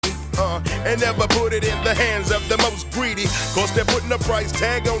and never put it in the hands of the most greedy. Cause they're putting a price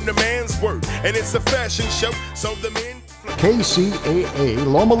tag on the man's worth, and it's a fashion show, so the men... KCAA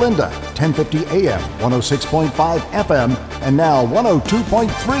Loma Linda, 1050 AM, 106.5 FM, and now 102.3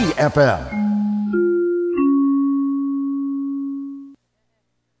 FM.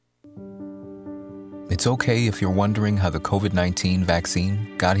 It's okay if you're wondering how the COVID-19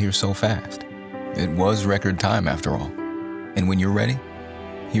 vaccine got here so fast. It was record time after all. And when you're ready,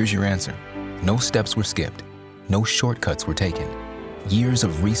 here's your answer. No steps were skipped. No shortcuts were taken. Years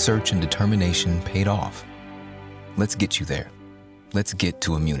of research and determination paid off. Let's get you there. Let's get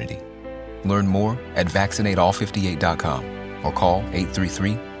to immunity. Learn more at vaccinateall58.com or call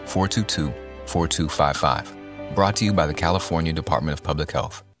 833-422-4255. Brought to you by the California Department of Public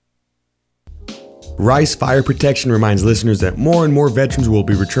Health. Rice Fire Protection reminds listeners that more and more veterans will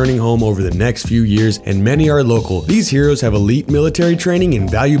be returning home over the next few years, and many are local. These heroes have elite military training and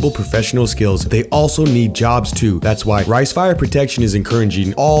valuable professional skills. They also need jobs too. That's why Rice Fire Protection is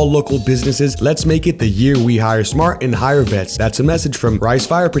encouraging all local businesses. Let's make it the year we hire smart and hire vets. That's a message from Rice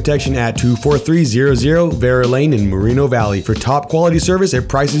Fire Protection at 24300 Vera Lane in Moreno Valley. For top quality service at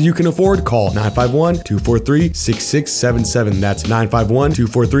prices you can afford, call 951-243-6677. That's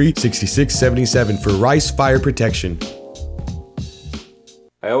 951-243-6677 for Rice Fire Protection.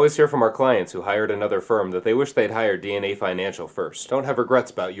 I always hear from our clients who hired another firm that they wish they'd hired DNA Financial first. Don't have regrets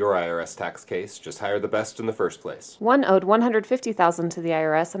about your IRS tax case. Just hire the best in the first place. One owed $150,000 to the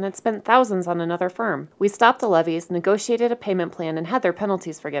IRS and had spent thousands on another firm. We stopped the levies, negotiated a payment plan, and had their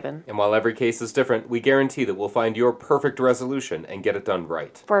penalties forgiven. And while every case is different, we guarantee that we'll find your perfect resolution and get it done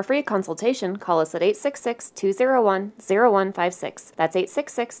right. For a free consultation, call us at 866-201-0156. That's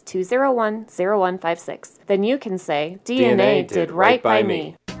 866-201-0156. Then you can say, DNA did right by me.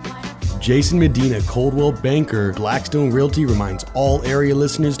 Jason Medina, Coldwell Banker, Blackstone Realty reminds all area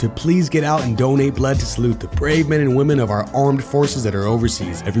listeners to please get out and donate blood to salute the brave men and women of our armed forces that are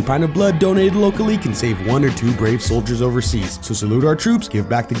overseas. Every pint of blood donated locally can save 1 or 2 brave soldiers overseas. So salute our troops, give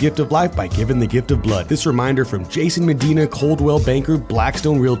back the gift of life by giving the gift of blood. This reminder from Jason Medina, Coldwell Banker,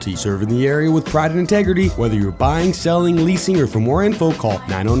 Blackstone Realty. Serving the area with pride and integrity. Whether you're buying, selling, leasing, or for more info, call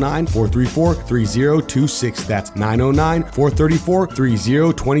 909-434-3026. That's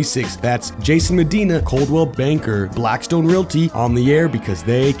 909-434-3026. That's Jason Medina, Coldwell Banker, Blackstone Realty, on the air because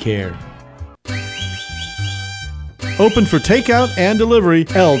they care. Open for takeout and delivery,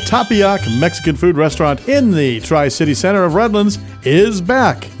 El Tapiac Mexican food restaurant in the Tri-City Center of Redlands is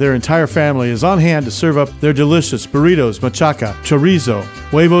back. Their entire family is on hand to serve up their delicious burritos, machaca, chorizo,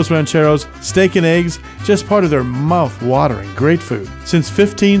 huevos rancheros, steak and eggs, just part of their mouth-watering great food. Since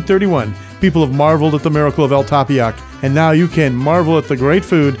 1531, people have marveled at the miracle of El Tapiac, and now you can marvel at the great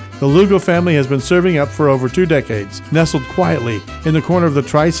food the Lugo family has been serving up for over 2 decades, nestled quietly in the corner of the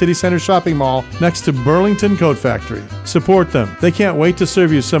Tri-City Center shopping mall next to Burlington Coat Factory. Support them. They can't wait to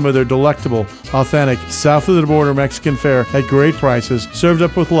serve you some of their delectable, authentic, south-of-the-border Mexican fare at great prices, served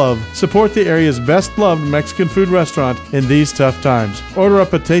up with love. Support the area's best-loved Mexican food restaurant in these tough times. Order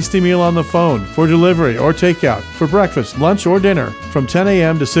up a tasty meal on the phone for delivery or takeout for breakfast, lunch, or dinner from 10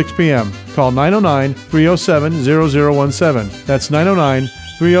 a.m. to 6 p.m. Call 909-307-0017. That's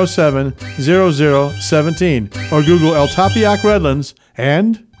 909-307-0017. Or Google El Tapiac Redlands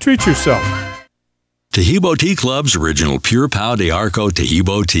and treat yourself. Tahibo Tea Club's original Pure Pau de Arco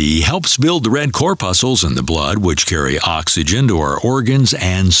Tahibo tea helps build the red corpuscles in the blood which carry oxygen to our organs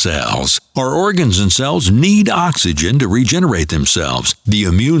and cells. Our organs and cells need oxygen to regenerate themselves. The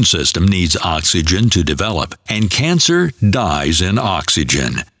immune system needs oxygen to develop, and cancer dies in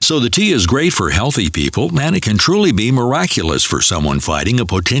oxygen. So the tea is great for healthy people, and it can truly be miraculous for someone fighting a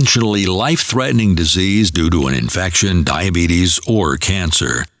potentially life-threatening disease due to an infection, diabetes, or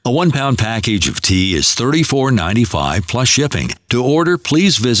cancer. A 1-pound package of tea is $34.95 plus shipping. To order,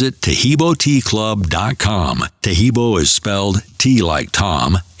 please visit TahiboTeaClub.com. Tahibo is spelled T like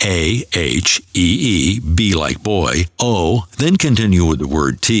Tom, A-H-E-E, B like boy, O, then continue with the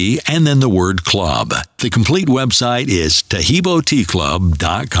word tea, and then the word club. The complete website is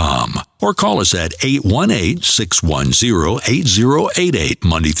TahiboTeaClub.com. Or call us at 818-610-8088,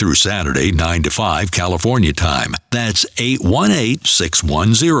 Monday through Saturday, 9 to 5, California time. That's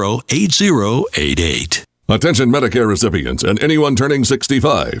 818-610-8088. Attention Medicare recipients and anyone turning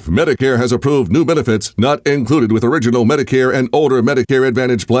 65. Medicare has approved new benefits not included with original Medicare and older Medicare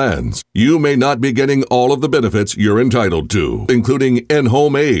Advantage plans. You may not be getting all of the benefits you're entitled to, including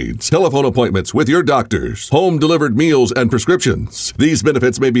in-home aids, telephone appointments with your doctors, home-delivered meals and prescriptions. These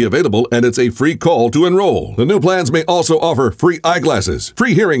benefits may be available, and it's a free call to enroll. The new plans may also offer free eyeglasses,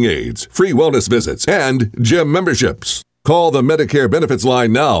 free hearing aids, free wellness visits, and gym memberships. Call the Medicare Benefits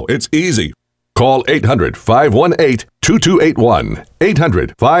line now. It's easy. Call 800-518-2281.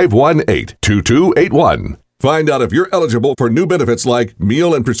 800-518-2281. Find out if you're eligible for new benefits like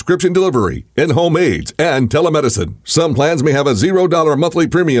meal and prescription delivery, in-home aids, and telemedicine. Some plans may have a $0 monthly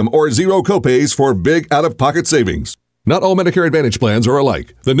premium or zero copays for big out-of-pocket savings. Not all Medicare Advantage plans are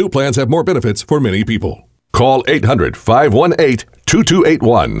alike. The new plans have more benefits for many people. Call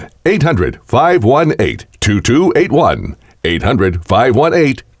 800-518-2281. 800-518-2281.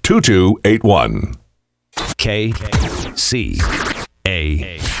 800-518-2281. KCAA.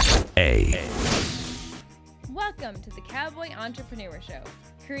 Welcome to the Cowboy Entrepreneur Show,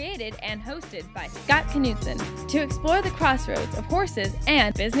 created and hosted by Scott Knutson to explore the crossroads of horses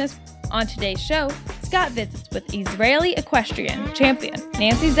and business. On today's show, Scott visits with Israeli equestrian champion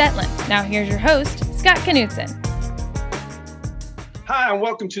Nancy Zetlin. Now here's your host, Scott Knutson. Hi, and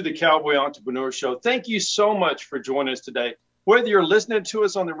welcome to the Cowboy Entrepreneur Show. Thank you so much for joining us today. Whether you're listening to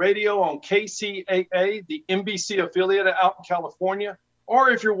us on the radio on KCAA, the NBC affiliate out in California, or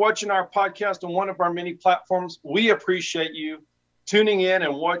if you're watching our podcast on one of our many platforms, we appreciate you tuning in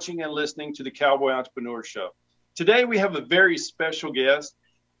and watching and listening to the Cowboy Entrepreneur Show. Today, we have a very special guest,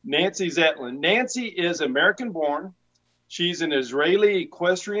 Nancy Zetlin. Nancy is American-born. She's an Israeli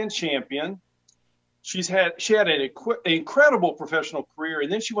equestrian champion. She had an incredible professional career,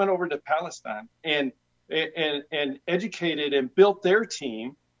 and then she went over to Palestine and educated and built their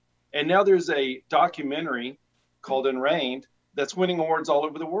team. And now there's a documentary called Enrained that's winning awards all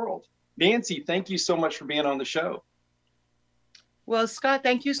over the world. Nancy, thank you so much for being on the show. Well, Scott,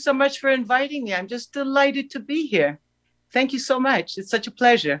 thank you so much for inviting me. I'm just delighted to be here. Thank you so much. It's such a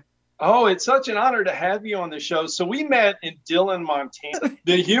pleasure. Oh, it's such an honor to have you on the show. So we met in Dillon, Montana,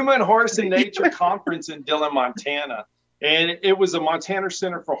 the Human Horse and Nature Conference in Dillon, Montana. And it was a Montana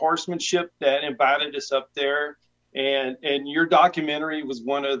Center for Horsemanship that invited us up there. And your documentary was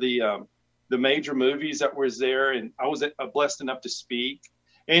one of the major movies that was there. And I was blessed enough to speak.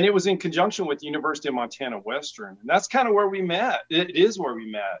 And it was in conjunction with the University of Montana Western. And that's kind of where we met. It is where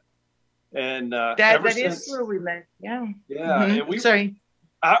we met. And that is where we met. Yeah. Yeah. Mm-hmm. And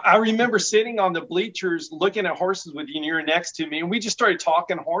I remember sitting on the bleachers looking at horses with you, and you were next to me, and we just started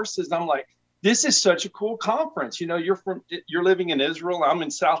talking horses. And I'm like, this is such a cool conference. You know, you're living in Israel. I'm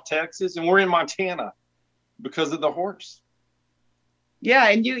in South Texas, and we're in Montana because of the horse. Yeah,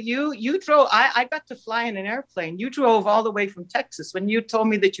 and you drove. I got to fly in an airplane. You drove all the way from Texas. When you told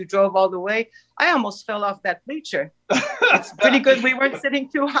me that you drove all the way, I almost fell off that bleacher. It's pretty good we weren't sitting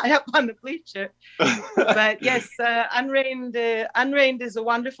too high up on the bleacher. But yes, Unrained is a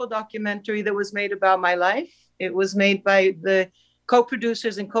wonderful documentary that was made about my life. It was made by the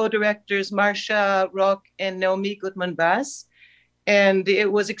co-producers and co-directors Marsha Rock and Naomi Gutman-Bass. And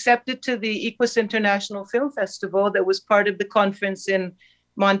it was accepted to the Equus International Film Festival that was part of the conference in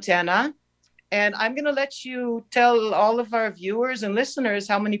Montana. And I'm going to let you tell all of our viewers and listeners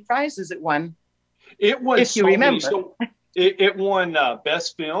how many prizes it won. It won, if you remember. So it won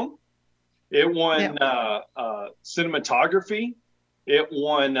Best Film. It won Cinematography. It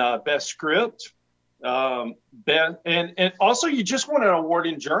won Best Script. And also you just won an award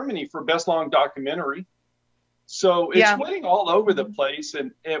in Germany for Best Long Documentary. So it's winning all over the place.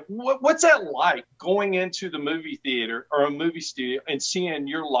 And what's that like, going into the movie theater or a movie studio and seeing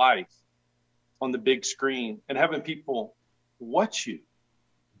your life on the big screen and having people watch you?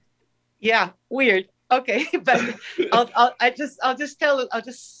 Yeah, weird. Okay, but I'll just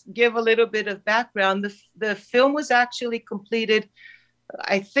give a little bit of background. The film was actually completed.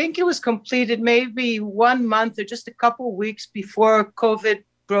 I think it was completed maybe 1 month or just a couple weeks before COVID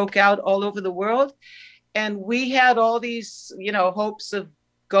broke out all over the world. And we had all these, hopes of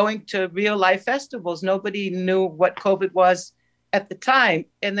going to real life festivals. Nobody knew what COVID was at the time.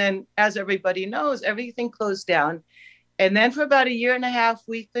 And then, as everybody knows, everything closed down. And then for about 1.5 years,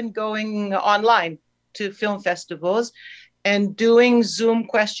 we've been going online to film festivals and doing Zoom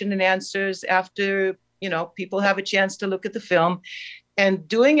question and answers after, people have a chance to look at the film. And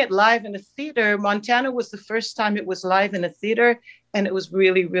doing it live in a theater. Montana was the first time it was live in a theater. And it was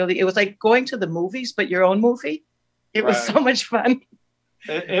really, really, it was like going to the movies, but your own movie. It was so much fun.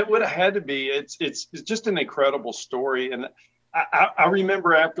 It would have had to be. It's just an incredible story. And I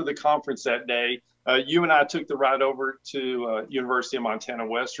remember after the conference that day, you and I took the ride over to University of Montana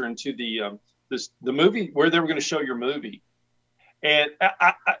Western to the movie where they were going to show your movie. And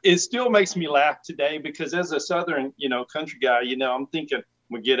it still makes me laugh today because as a Southern, country guy, I'm thinking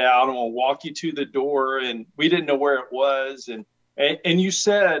we'll get out and we'll walk you to the door, and we didn't know where it was. And you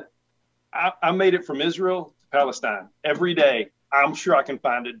said, I made it from Israel to Palestine every day. I'm sure I can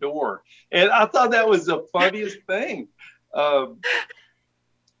find a door. And I thought that was the funniest thing. But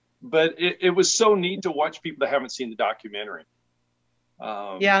it was so neat to watch people that haven't seen the documentary.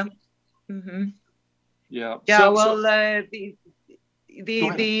 Yeah. Mm-hmm. Yeah. Yeah. Well,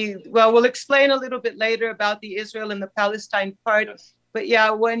 we'll explain a little bit later about the Israel and the Palestine part. Yes. But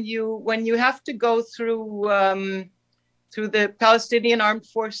yeah, when you have to go through the Palestinian armed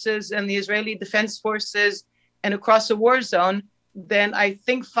forces and the Israeli defense forces and across a war zone, then I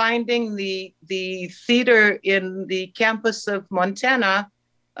think finding the theater in the campus of Montana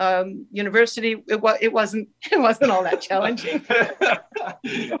University, it wasn't all that challenging.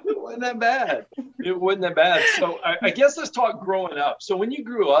 It wasn't that bad. It wasn't that bad. So I guess let's talk growing up. So when you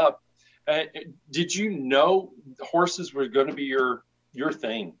grew up, did you know horses were going to be your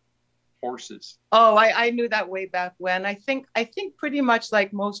thing? Horses. Oh, I knew that way back when. I think pretty much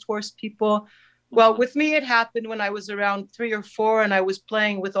like most horse people. Well, with me, it happened when I was around 3 or 4, and I was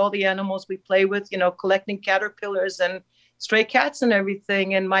playing with all the animals we play with, collecting caterpillars and stray cats and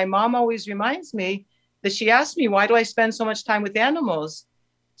everything. And my mom always reminds me that she asked me, why do I spend so much time with animals?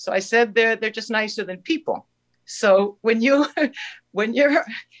 So I said, they're just nicer than people. So when you're,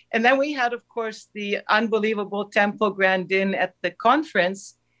 and then we had, of course, the unbelievable Temple Grandin at the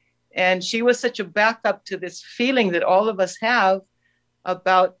conference. And she was such a backup to this feeling that all of us have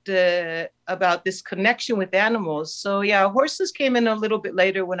about this connection with animals. So yeah, horses came in a little bit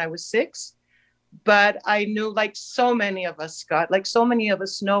later when I was 6, but I knew, like so many of us, Scott, like so many of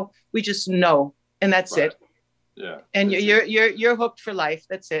us know, we just know, and that's right. it. Yeah. And you're hooked for life.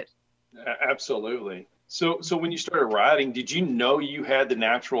 That's it. Absolutely. So when you started riding, did you know you had the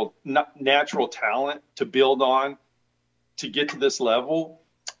natural talent to build on to get to this level,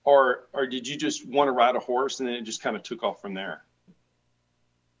 or did you just want to ride a horse and then it just kind of took off from there?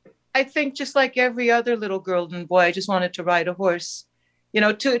 I think just like every other little girl and boy, I just wanted to ride a horse.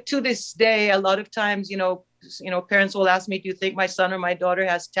 To this day, a lot of times, parents will ask me, do you think my son or my daughter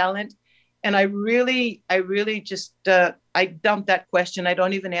has talent? And I really just, I dump that question. I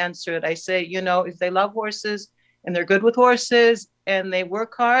don't even answer it. I say, if they love horses and they're good with horses and they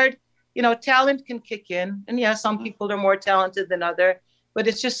work hard, talent can kick in. And yeah, some people are more talented than other, but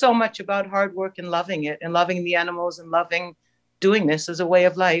it's just so much about hard work and loving it and loving the animals and loving doing this as a way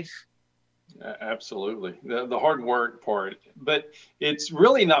of life. Absolutely. The hard work part, but it's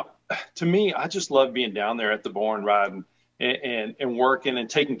really not, to me, I just love being down there at the barn riding and working and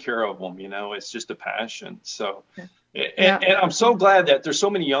taking care of them. It's just a passion. So, and I'm so glad that there's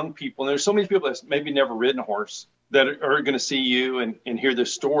so many young people, and there's so many people that's maybe never ridden a horse that are going to see you and hear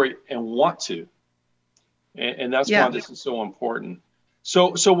this story and want to. And that's why this is so important.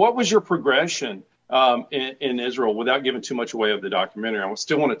 So what was your progression in Israel, without giving too much away of the documentary? I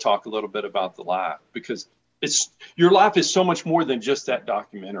still want to talk a little bit about the life, because your life is so much more than just that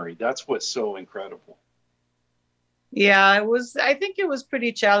documentary. That's what's so incredible. Yeah, I think it was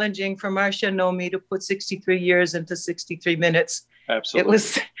pretty challenging for Marcia and Nomi to put 63 years into 63 minutes. Absolutely.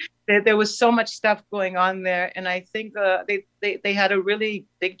 There was so much stuff going on there. And I think they had a really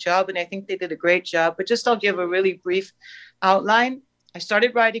big job, and I think they did a great job. But just I'll give a really brief outline. I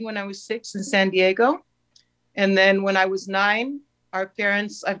started riding when I was 6 in San Diego. And then when I was 9, our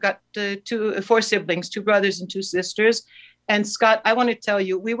parents, I've got 4 siblings, 2 brothers and 2 sisters. And Scott, I want to tell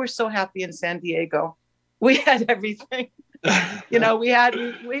you, we were so happy in San Diego. We had everything. We had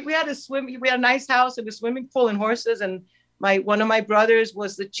a nice house and a swimming pool and horses. And one of my brothers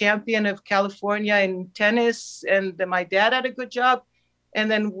was the champion of California in tennis. And my dad had a good job. And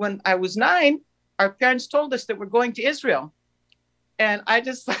then when I was 9, our parents told us that we're going to Israel. And I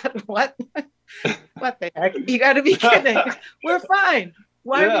just thought, what? What the heck? You got to be kidding. We're fine.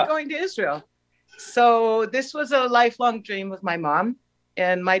 Why are we going to Israel? So this was a lifelong dream of my mom.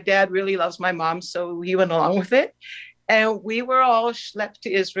 And my dad really loves my mom, so he went along with it. And we were all schlepped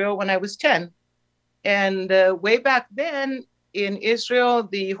to Israel when I was 10. And way back then in Israel,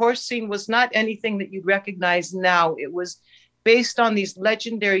 the horse scene was not anything that you'd recognize now. It was based on these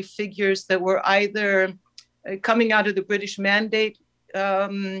legendary figures that were either coming out of the British Mandate,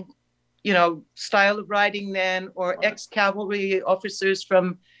 style of riding then, or ex-cavalry officers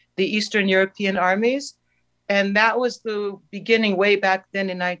from the Eastern European armies. And that was the beginning way back then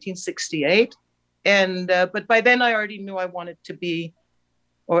in 1968. And but by then I already knew I wanted to be,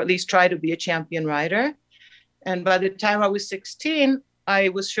 or at least try to be, a champion rider. And by the time I was 16, I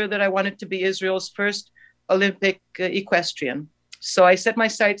was sure that I wanted to be Israel's first Olympic equestrian. So I set my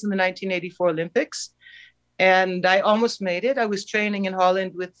sights in the 1984 Olympics. And I almost made it. I was training in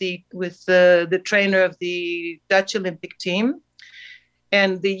Holland with the trainer of the Dutch Olympic team.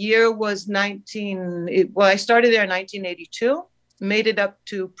 And the year was I started there in 1982, made it up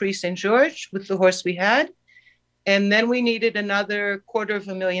to Prix Saint George with the horse we had. And then we needed another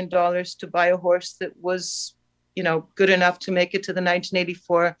 $250,000 to buy a horse that was, good enough to make it to the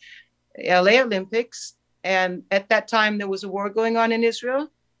 1984 LA Olympics. And at that time, there was a war going on in Israel,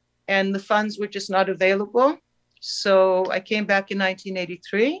 and the funds were just not available. So I came back in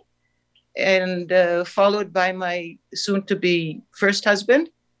 1983, and followed by my soon-to-be first husband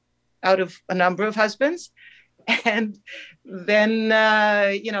out of a number of husbands. And then,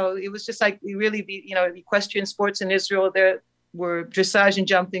 it was just like really, the equestrian sports in Israel, there were dressage and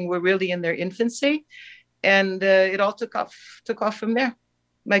jumping were really in their infancy. And it all took off from there,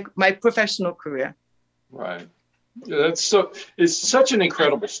 my professional career. Right. It's such an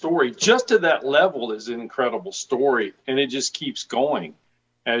incredible story. Just to that level is an incredible story. And it just keeps going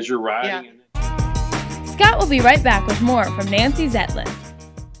as you're riding. Yeah. Scott will be right back with more from Nancy Zetlin.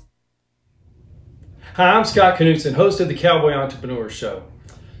 Hi, I'm Scott Knutson, host of the Cowboy Entrepreneur Show.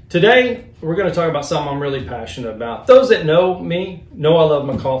 Today, we're going to talk about something I'm really passionate about. Those that know me know I love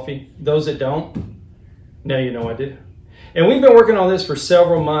my coffee. Those that don't, now you know I do. And we've been working on this for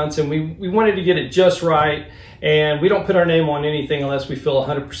several months, and we wanted to get it just right. And we don't put our name on anything unless we feel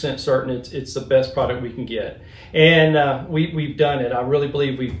 100% certain it's the best product we can get. And we've done it. I really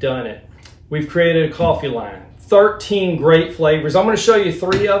believe we've done it. We've created a coffee line, 13 great flavors. I'm going to show you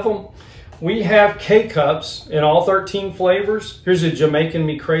 3 of them. We have K-Cups in all 13 flavors. Here's a Jamaican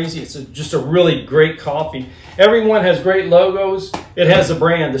Me Crazy. It's just a really great coffee. Everyone has great logos. It has a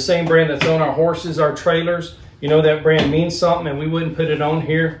brand, the same brand that's on our horses, our trailers. You know that brand means something, and we wouldn't put it on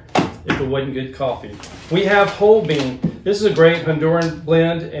here if it wasn't good coffee. We have whole bean. This is a great Honduran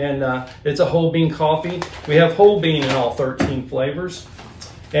blend, and it's a whole bean coffee. We have whole bean in all 13 flavors.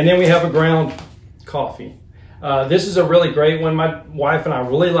 And then we have a ground coffee. This is a really great one. My wife and I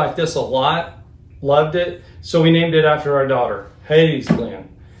really like this a lot, loved it. So we named it after our daughter, Hades Blend.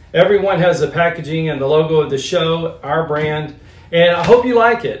 Everyone has the packaging and the logo of the show, our brand, and I hope you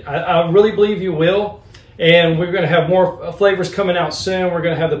like it. I really believe you will. And we're going to have more flavors coming out soon. We're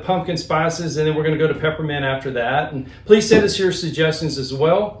going to have the pumpkin spices, and then we're going to go to peppermint after that. And please send us your suggestions as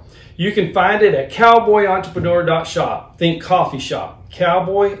well. You can find it at cowboyentrepreneur.shop. Think coffee shop.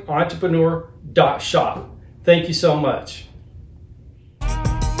 Cowboyentrepreneur.shop. Thank you so much.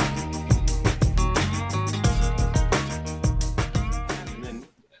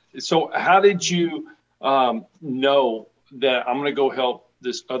 So how did you know that I'm going to go help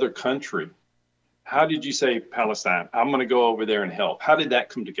this other country? How did you say Palestine? I'm going to go over there and help. How did that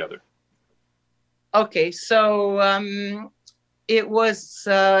come together? Okay, so it was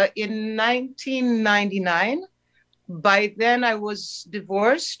in 1999. By then I was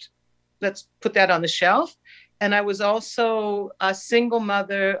divorced. Let's put that on the shelf. And I was also a single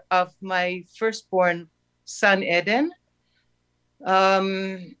mother of my firstborn son, Eden.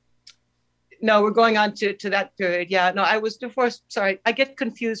 No, we're going on to that period. Yeah, no, I was divorced. Sorry, I get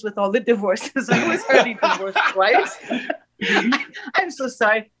confused with all the divorces. I was already divorced twice. I'm so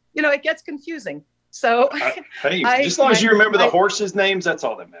sorry. It gets confusing. So, hey, just as long as you remember the horses' names, that's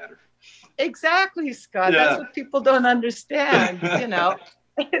all that matters. Exactly, Scott. Yeah. That's what people don't understand,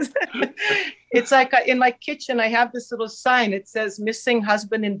 It's like in my kitchen, I have this little sign. It says "Missing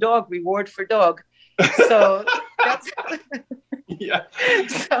husband and dog, reward for dog." So that's yeah.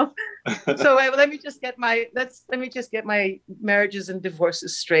 So let me just get my marriages and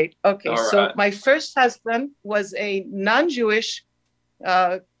divorces straight. Okay. All so right. My first husband was a non-Jewish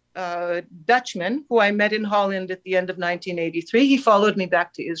Dutchman who I met in Holland at the end of 1983. He followed me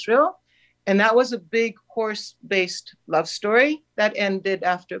back to Israel. And that was a big horse-based love story that ended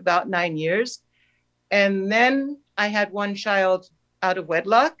after about 9 years. And then I had one child out of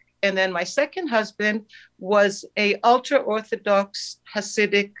wedlock. And then my second husband was a ultra-Orthodox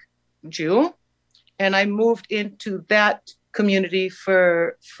Hasidic Jew. And I moved into that community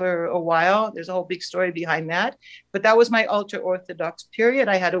for a while. There's a whole big story behind that. But that was my ultra-Orthodox period.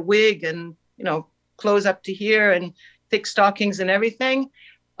 I had a wig and, clothes up to here and thick stockings and everything.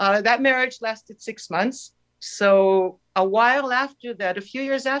 That marriage lasted 6 months. So a few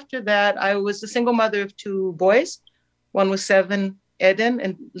years after that, I was the single mother of 2 boys. One was 7, Eden,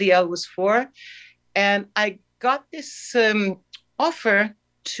 and Liel was 4. And I got this offer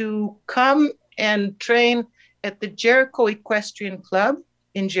to come and train at the Jericho Equestrian Club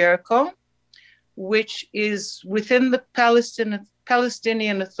in Jericho, which is within the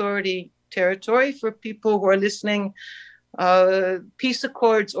Palestinian Authority territory. For people who are listening, peace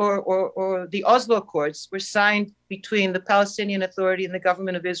accords or the Oslo Accords were signed between the Palestinian Authority and the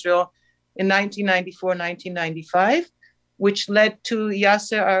government of Israel in 1994-1995, which led to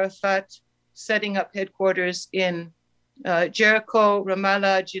Yasser Arafat setting up headquarters in Jericho,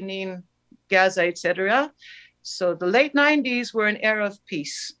 Ramallah, Jenin, Gaza, etc. So the late 90s were an era of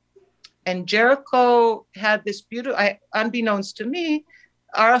peace. And Jericho had this beautiful, unbeknownst to me,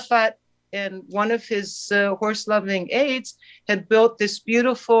 Arafat and one of his horse-loving aides had built this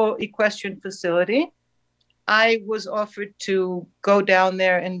beautiful equestrian facility. I was offered to go down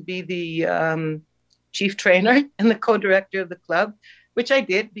there and be the chief trainer and the co-director of the club, which I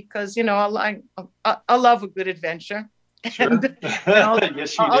did because, you know, I love a good adventure. Sure. And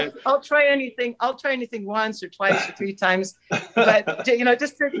Yes, you do. I'll try anything. I'll try anything once or twice or three times. But you know,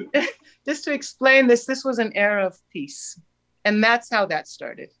 just to explain this was an era of peace, and that's how that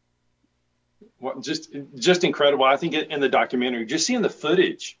started. Well, just incredible. I think in the documentary, just seeing the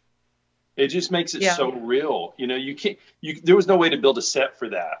footage, it just makes it so real. You know, there was no way to build a set for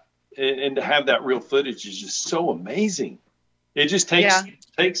that, and to have that real footage is just so amazing. It just takes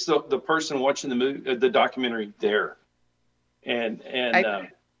the person watching the documentary there. And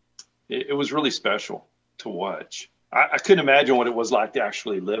it was really special to watch. I couldn't imagine what it was like to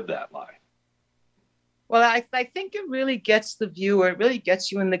actually live that life. Well, I think it really gets the viewer, it really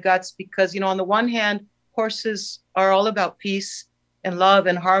gets you in the guts because, you know, on the one hand, horses are all about peace and love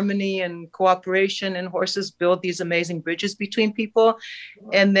and harmony and cooperation, and horses build these amazing bridges between people.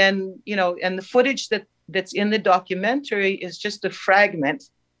 And then, you know, and the footage that's in the documentary is just a fragment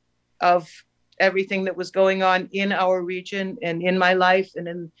of everything that was going on in our region and in my life and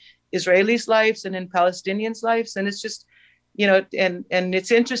in Israelis' lives and in Palestinians' lives. And it's just, you know, and it's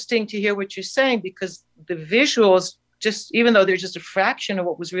interesting to hear what you're saying because the visuals, just even though they're just a fraction of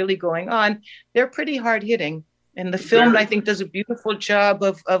what was really going on, they're pretty hard hitting. And the film, I think, does a beautiful job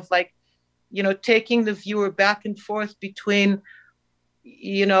of like, you know, taking the viewer back and forth between,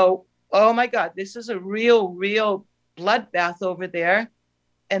 you know, oh my God, this is a real bloodbath over there.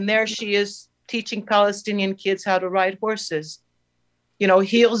 And there she is, teaching Palestinian kids how to ride horses, you know,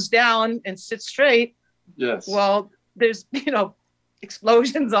 heels down and sit straight. Yes. Well, there's, you know,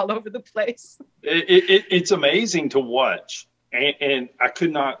 explosions all over the place. It's amazing to watch. And I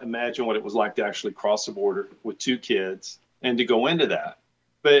could not imagine what it was like to actually cross the border with two kids and to go into that.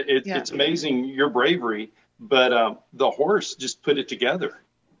 But it's amazing your bravery. But the horse just put it together.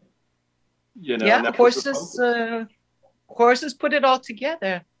 You know, yeah, horses put it all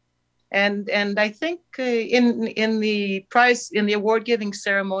together. And I think in the award giving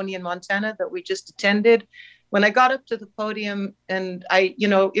ceremony in Montana that we just attended, when I got up to the podium and you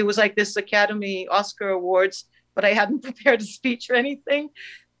know, it was like this Academy Oscar Awards, but I hadn't prepared a speech or anything.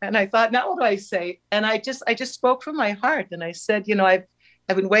 And I thought, now what do I say? And I just spoke from my heart. And I said, you know, I've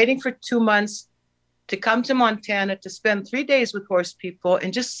been waiting for 2 months to come to Montana to spend 3 days with horse people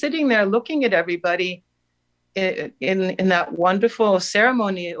and just sitting there looking at everybody in that wonderful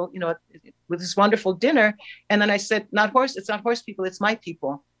ceremony, you know, with this wonderful dinner. And then I said, it's not horse people, it's my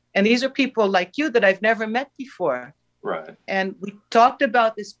people. And these are people like you that I've never met before. Right. And we talked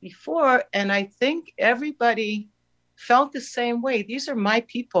about this before, and I think everybody felt the same way. These are my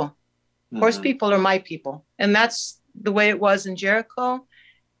people. Mm-hmm. Horse people are my people. And that's the way it was in Jericho.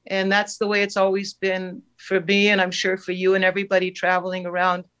 And that's the way it's always been for me, and I'm sure for you and everybody traveling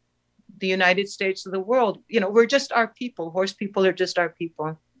around the United States of the world. You know, we're just our people. Horse people are just our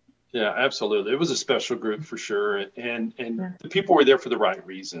people. Yeah, absolutely. It was a special group for sure. And the people were there for the right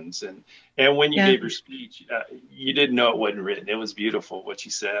reasons. And when you gave your speech, you didn't know it wasn't written. It was beautiful what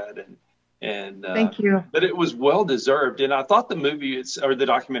you said. And thank you. But it was well deserved. And I thought the movie or the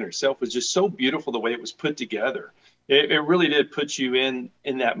documentary itself was just so beautiful the way it was put together. It really did put you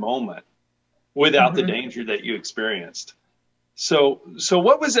in that moment without the danger that you experienced. So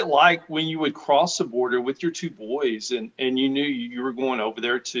what was it like when you would cross the border with your two boys and you knew you were going over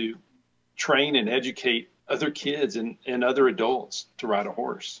there to train and educate other kids and other adults to ride a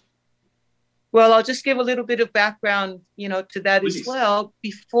horse? Well, I'll just give a little bit of background, you know, to that Please. As well.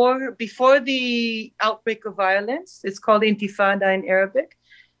 Before the outbreak of violence, it's called Intifada in Arabic.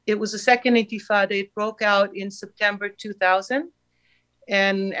 It was the second Intifada. It broke out in September 2000.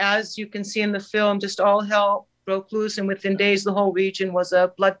 And as you can see in the film, just all hell broke loose, and within days, the whole region was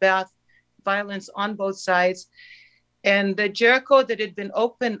a bloodbath, violence on both sides. And the Jericho that had been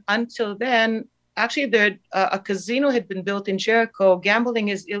open until then, actually, a casino had been built in Jericho. Gambling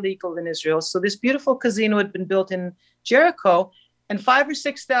is illegal in Israel. So this beautiful casino had been built in Jericho, and 5,000 or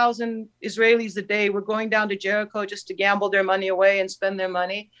 6,000 Israelis a day were going down to Jericho just to gamble their money away and spend their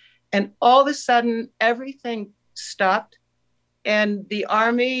money. And all of a sudden, everything stopped, and the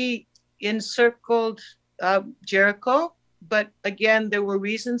army encircled Jericho. But again, there were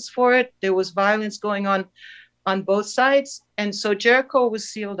reasons for it. There was violence going on both sides. And so Jericho was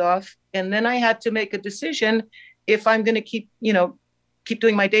sealed off. And then I had to make a decision if I'm going to keep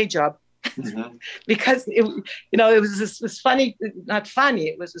doing my day job. because it was this funny, not funny,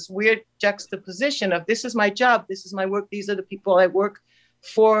 it was this weird juxtaposition of this is my job, this is my work, these are the people I work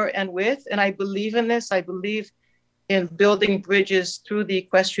for and with, and I believe in this. I believe in building bridges through the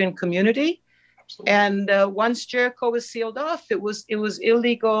equestrian community. Absolutely. And once Jericho was sealed off, it was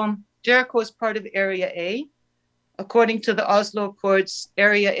illegal. Jericho is part of Area A. According to the Oslo Accords,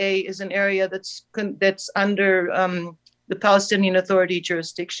 Area A is an area that's under the Palestinian Authority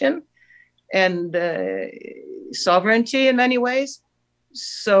jurisdiction and sovereignty in many ways.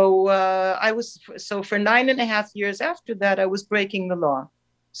 So for 9.5 years after that, I was breaking the law.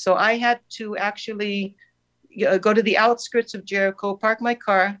 So I had to actually go to the outskirts of Jericho, park my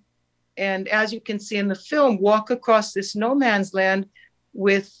car, and as you can see in the film, walk across this no man's land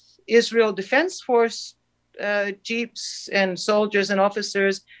with Israel Defense Force jeeps and soldiers and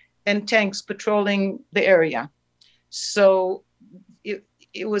officers and tanks patrolling the area. So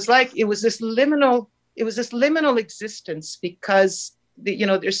it was this liminal existence, because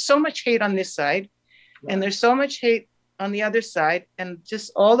there's so much hate on this side, and there's so much hate on the other side, and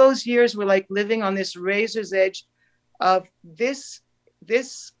just all those years were like living on this razor's edge of this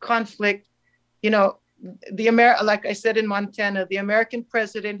conflict. Like I said in Montana, the American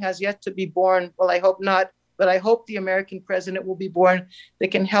president has yet to be born. Well, I hope not, but I hope the American president will be born that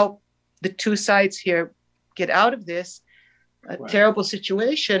can help the two sides here get out of this terrible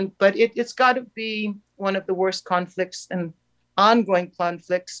situation. But it's got to be one of the worst conflicts and ongoing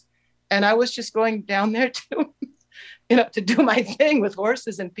conflicts. And I was just going down there to do my thing with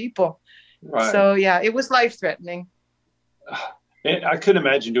horses and people. Right. So yeah, it was life-threatening. And I couldn't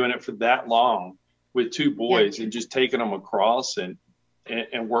imagine doing it for that long with two boys and just taking them across and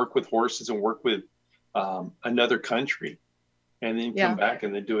work with horses and work with another country, and then come back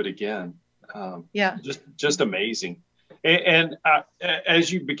and then do it again. Just amazing. And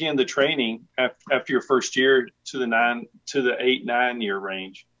as you began the training after your first year to the 8-9 year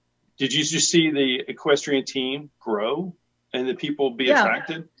range, did you just see the equestrian team grow and the people be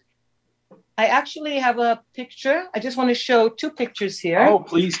attracted? I actually have a picture. I just want to show two pictures here. Oh,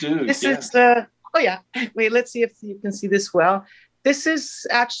 please do. This is wait, let's see if you can see this well. This is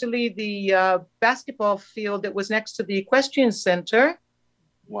actually the basketball field that was next to the equestrian center.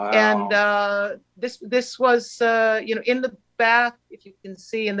 Wow. And this was, in the back, if you can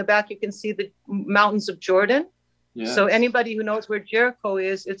see in the back, you can see the mountains of Jordan. Yeah. So anybody who knows where Jericho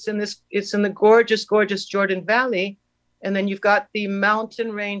is, it's in the gorgeous, gorgeous Jordan Valley. And then you've got the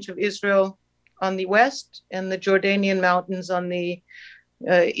mountain range of Israel on the west and the Jordanian mountains on the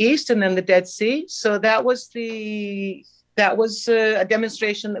east, and then the Dead Sea. So that was a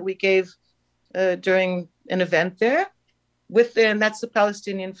demonstration that we gave during an event there. And that's the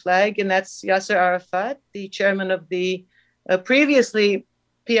Palestinian flag, and that's Yasser Arafat, the chairman of the previously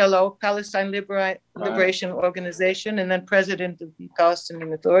PLO, Palestine Liberation Organization, and then president of the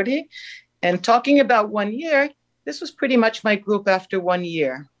Palestinian Authority. And talking about 1 year, this was pretty much my group after 1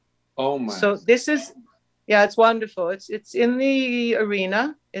 year. Oh my! So this is, it's wonderful. It's in the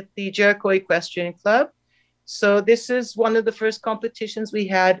arena at the Jericho Equestrian Club. So this is one of the first competitions we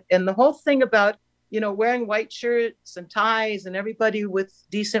had, and the whole thing about wearing white shirts and ties and everybody with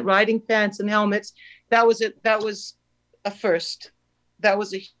decent riding pants and helmets, that was it. That was a first. That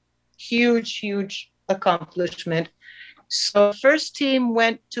was a huge, huge accomplishment. So first team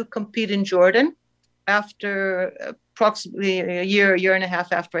went to compete in Jordan after approximately a year and a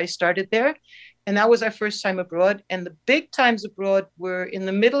half after I started there. And that was our first time abroad. And the big times abroad were in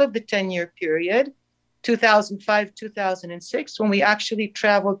the middle of the 10-year period, 2005, 2006, when we actually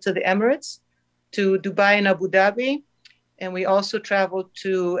traveled to the Emirates, to Dubai and Abu Dhabi. And we also traveled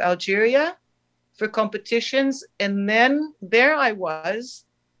to Algeria for competitions. And then there I was,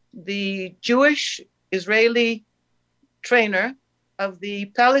 the Jewish Israeli trainer of the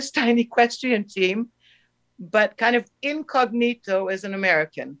Palestine equestrian team, but kind of incognito as an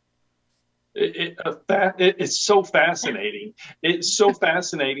American. It's so fascinating. It's so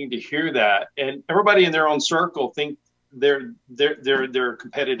fascinating to hear that. And everybody in their own circle think they're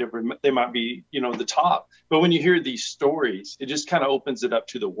competitive, or they might be, the top. But when you hear these stories, it just kind of opens it up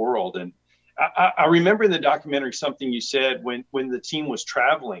to the world. And I remember in the documentary something you said when the team was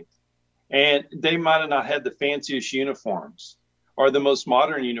traveling, and they might have not had the fanciest uniforms or the most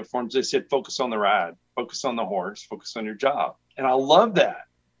modern uniforms. They said, focus on the ride, focus on the horse, focus on your job. And I love that.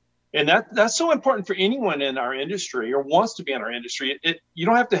 And that's so important for anyone in our industry or wants to be in our industry. You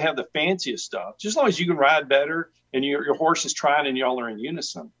don't have to have the fanciest stuff, just as long as you can ride better and your horse is trying and y'all are in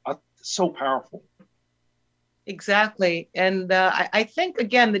unison. It's so powerful. Exactly. And I think,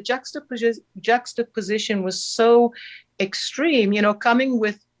 again, the juxtaposition was so extreme, coming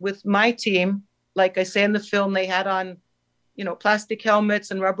with with my team, like I say in the film, they had on, plastic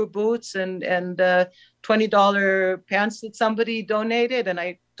helmets and rubber boots and $20 pants that somebody donated. And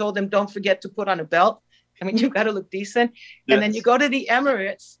I told them, don't forget to put on a belt. I mean, you've got to look decent. Yes. And then you go to the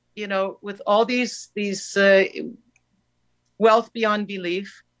Emirates, with all these wealth beyond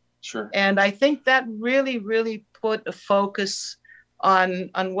belief. Sure. And I think that really, really put a focus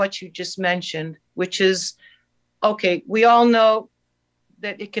on what you just mentioned, which is, okay, we all know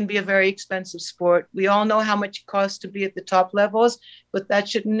that it can be a very expensive sport. We all know how much it costs to be at the top levels, but that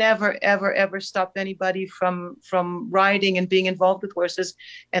should never, ever, ever stop anybody from riding and being involved with horses.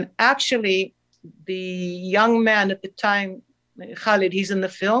 And actually, the young man at the time, Khalid, he's in the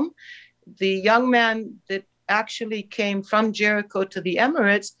film, the young man that actually came from Jericho to the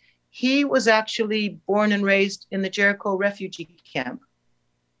Emirates, he was actually born and raised in the Jericho refugee camp.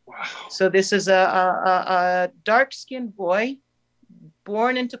 Wow. So this is a dark-skinned boy,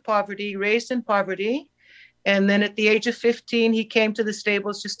 born into poverty, raised in poverty. And then at the age of 15, he came to the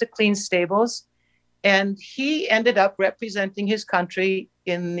stables just to clean stables. And he ended up representing his country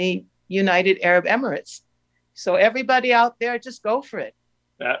in the United Arab Emirates. So everybody out there, just go for it.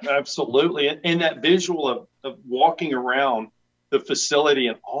 Absolutely. And that visual of walking around the facility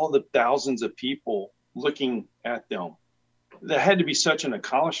and all the thousands of people looking at them, that had to be such an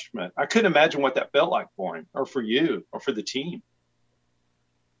accomplishment. I couldn't imagine what that felt like for him or for you or for the team.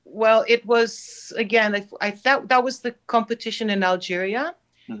 Well, it was, again, I thought that was the competition in Algeria.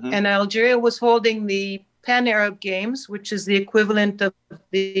 Mm-hmm. And Algeria was holding the Pan-Arab Games, which is the equivalent of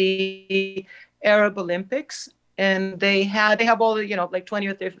the Arab Olympics. And they have all the, like 20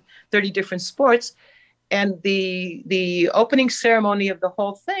 or 30 different sports. And the opening ceremony of the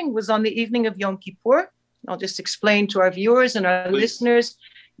whole thing was on the evening of Yom Kippur. I'll just explain to our viewers and our listeners.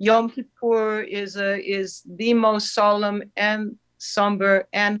 Yom Kippur is the most solemn and somber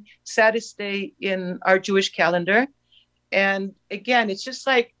and saddest day in our Jewish calendar. And again, it's just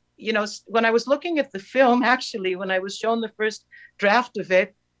like, when I was looking at the film, actually, when I was shown the first draft of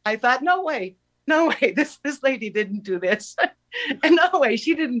it, I thought, no way, this lady didn't do this. And no way,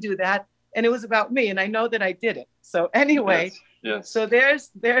 she didn't do that. And it was about me, and I know that I did it. So anyway, yes. So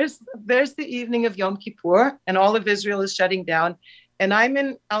there's the evening of Yom Kippur, and all of Israel is shutting down. And I'm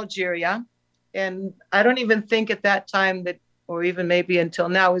in Algeria, and I don't even think at that time that, or even maybe until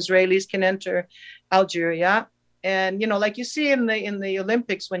now, Israelis can enter Algeria. And, like you see in the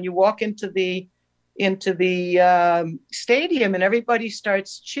Olympics, when you walk into the stadium and everybody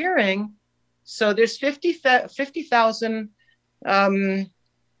starts cheering. So there's 50,000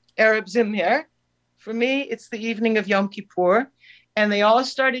 Arabs in there. For me, it's the evening of Yom Kippur. And they all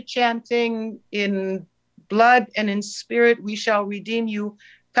started chanting in blood and in spirit, we shall redeem you,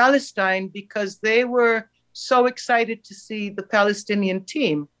 Palestine, because they were so excited to see the Palestinian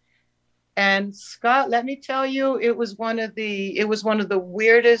team. And Scott, let me tell you, it was one of the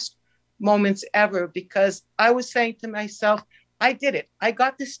weirdest moments ever, because I was saying to myself, I did it. I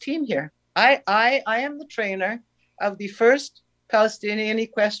got this team here. I am the trainer of the first Palestinian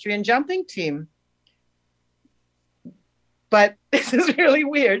equestrian jumping team. But this is really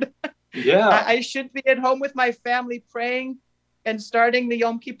weird. Yeah. I should be at home with my family praying and starting the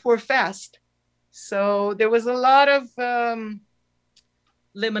Yom Kippur fast. So there was a lot of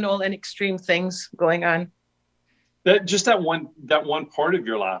liminal and extreme things going on. That one part of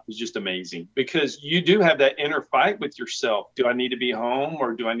your life is just amazing, because you do have that inner fight with yourself. Do I need to be home,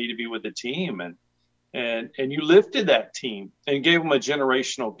 or do I need to be with the team? And you lifted that team and gave them a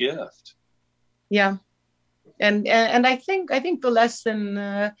generational gift. Yeah. And I think the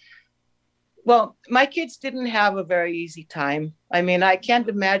lesson, well, my kids didn't have a very easy time. I mean, I can't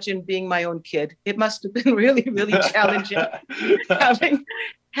imagine being my own kid. It must have been really, really challenging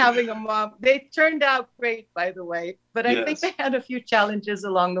having a mom. They turned out great, by the way, but I think they had a few challenges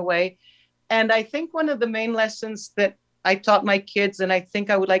along the way. And I think one of the main lessons that I taught my kids, and I think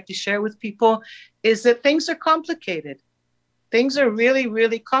I would like to share with people, is that things are complicated. Things are really,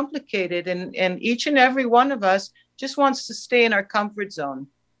 really complicated. And each and every one of us just wants to stay in our comfort zone.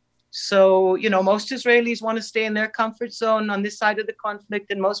 So, most Israelis want to stay in their comfort zone on this side of the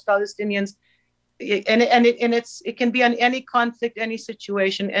conflict, and most Palestinians, it can be on any conflict, any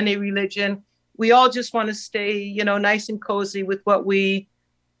situation, any religion. We all just want to stay, nice and cozy with what we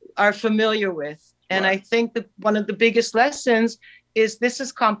are familiar with. And I think that one of the biggest lessons is this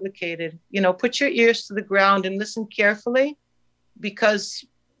is complicated. Put your ears to the ground and listen carefully, because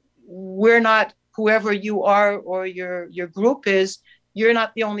we're not, whoever you are or your group is, you're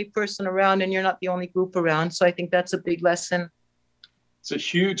not the only person around, and you're not the only group around. So I think that's a big lesson. It's a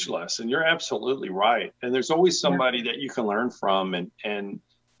huge lesson. You're absolutely right. And there's always somebody that you can learn from and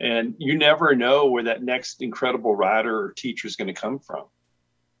And you never know where that next incredible writer or teacher is going to come from.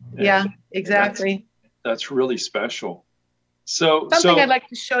 Yeah, exactly. That's really special. So something I'd like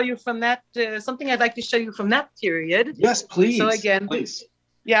to show you from that. Something I'd like to show you from that period. Yes, please. So again, please.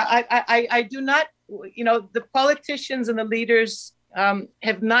 Yeah, I do not. The politicians and the leaders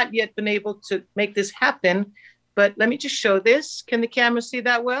have not yet been able to make this happen. But let me just show this. Can the camera see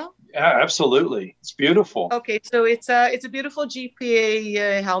that well? Yeah, absolutely. It's beautiful. Okay, so it's a beautiful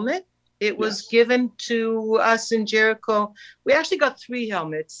GPA helmet. It was given to us in Jericho. We actually got 3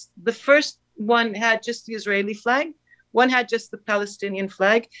 helmets. The first one had just the Israeli flag. One had just the Palestinian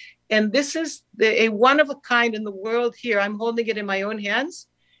flag. And this is a one of a kind in the world here. I'm holding it in my own hands.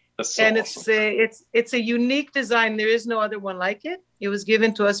 That's so and awesome. It's a unique design. There is no other one like it. It was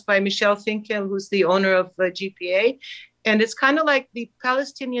given to us by Michelle Finkel, who's the owner of GPA. And it's kind of like the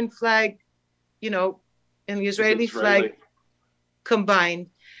Palestinian flag, and the Israeli flag combined.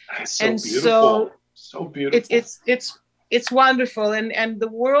 That's so and beautiful. So beautiful. It's wonderful. And the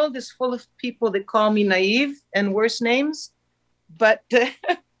world is full of people that call me naive and worse names. But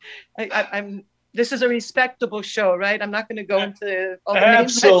this is a respectable show, right? I'm not going to go into all the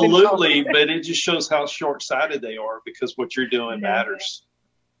names. Absolutely, but it just shows how short-sighted they are because what you're doing matters.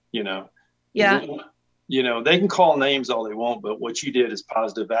 Yeah. They can call names all they want, but what you did is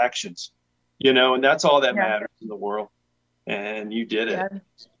positive actions. And that's all that matters in the world. And you did it.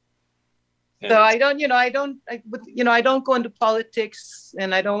 Yeah. So I don't go into politics,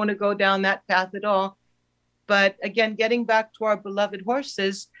 and I don't want to go down that path at all. But again, getting back to our beloved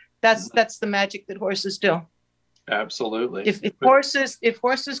horses, that's the magic that horses do. Absolutely. If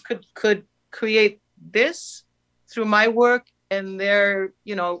horses could create this through my work, and they're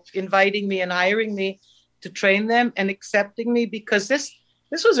inviting me and hiring me to train them and accepting me, because this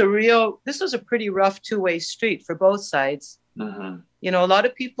was a pretty rough two-way street for both sides. Mm-hmm. A lot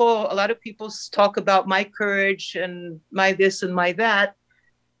of people talk about my courage and my this and my that,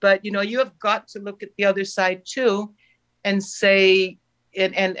 but you have got to look at the other side too, and say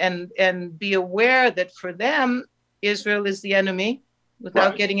and be aware that for them, Israel is the enemy,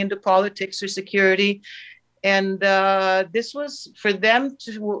 without getting into politics or security. And this was for them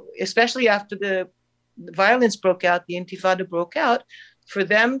to, especially after the violence broke out, the Intifada broke out, for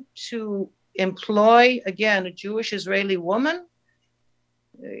them to employ, again, a Jewish Israeli woman,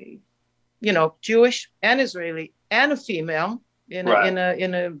 Jewish and Israeli, and a female in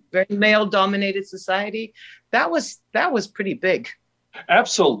a very male-dominated society. That was pretty big.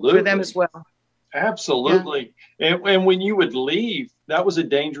 Absolutely. For them as well. Absolutely. Yeah. And when you would leave, that was a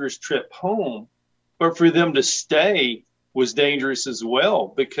dangerous trip home. But for them to stay was dangerous as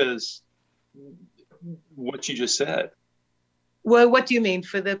well, because what you just said. Well, what do you mean?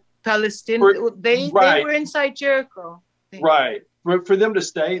 For the Palestinians? They were inside Jericho. Right. For them to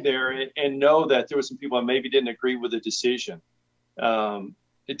stay there and know that there were some people that maybe didn't agree with the decision, to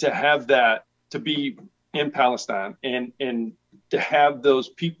have that, to be in Palestine and to have those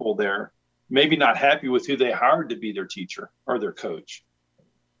people there, maybe not happy with who they hired to be their teacher or their coach.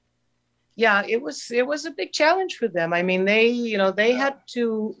 Yeah, it was a big challenge for them. I mean, they had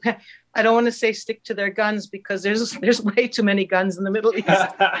to, I don't want to say stick to their guns, because there's way too many guns in the Middle East.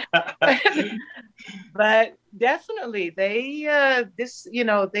 But definitely I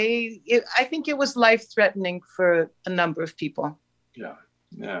think it was life-threatening for a number of people. Yeah.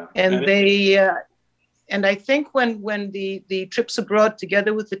 Yeah. And I think when the trips abroad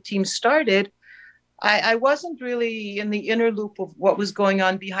together with the team started, I wasn't really in the inner loop of what was going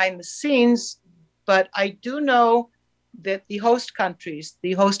on behind the scenes, but I do know that the host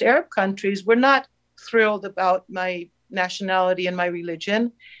Arab countries, were not thrilled about my nationality and my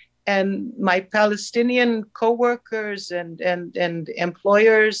religion. And my Palestinian co-workers and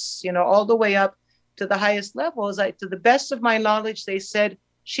employers, all the way up to the highest levels, to the best of my knowledge, they said,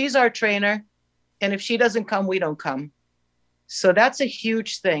 she's our trainer, and if she doesn't come, we don't come. So that's a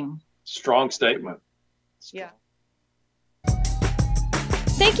huge thing. Strong statement. Yeah.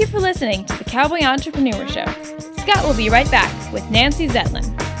 Thank you for listening to the Cowboy Entrepreneur Show. Scott will be right back with Nancy Zetlin.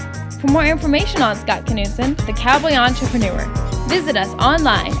 For more information on Scott Knudsen, the Cowboy Entrepreneur, visit us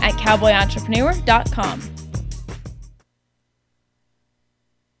online at cowboyentrepreneur.com.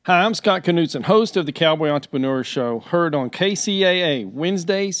 Hi, I'm Scott Knudsen, host of the Cowboy Entrepreneur Show, heard on KCAA,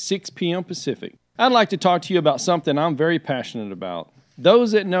 Wednesdays, 6 p.m. Pacific. I'd like to talk to you about something I'm very passionate about.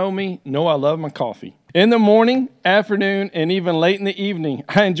 Those that know me know I love my coffee. In the morning, afternoon, and even late in the evening,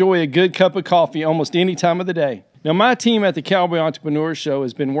 I enjoy a good cup of coffee almost any time of the day. Now, my team at the Cowboy Entrepreneur Show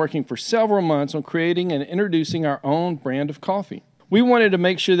has been working for several months on creating and introducing our own brand of coffee. We wanted to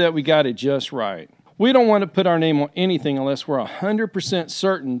make sure that we got it just right. We don't want to put our name on anything unless we're 100%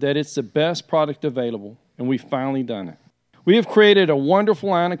 certain that it's the best product available, and we've finally done it. We have created a wonderful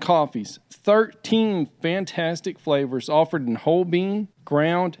line of coffees, 13 fantastic flavors offered in whole bean,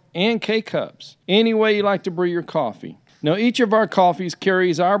 ground, and K-Cups. Any way you like to brew your coffee. Now, each of our coffees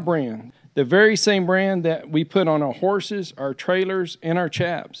carries our brand, the very same brand that we put on our horses, our trailers, and our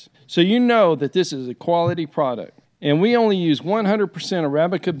chaps. So you know that this is a quality product. And we only use 100%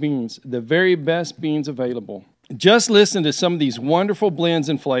 Arabica beans, the very best beans available. Just listen to some of these wonderful blends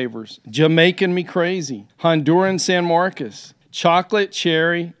and flavors. Jamaican Me Crazy, Honduran San Marcos, Chocolate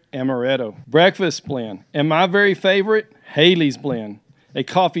Cherry Amaretto, Breakfast Blend, and my very favorite, Haley's Blend. A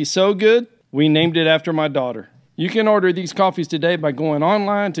coffee so good, we named it after my daughter. You can order these coffees today by going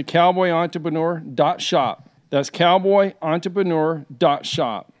online to cowboyentrepreneur.shop. That's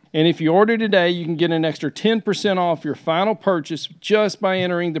cowboyentrepreneur.shop. And if you order today, you can get an extra 10% off your final purchase just by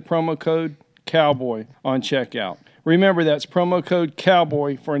entering the promo code COWBOY on checkout. Remember, that's promo code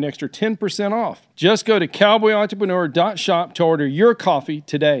COWBOY for an extra 10% off. Just go to cowboyentrepreneur.shop to order your coffee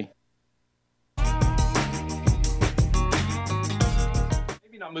today. Maybe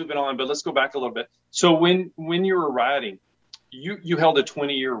not moving on, but let's go back a little bit. So when you were riding, you held a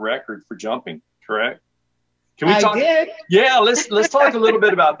 20-year record for jumping, correct? Can we talk? Did. Yeah, let's talk a little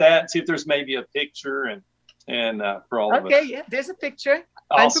bit about that. See if there's maybe a picture and for all of us. Okay, yeah, there's a picture.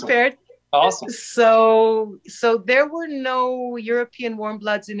 Awesome. I'm prepared. Awesome. So there were no European warm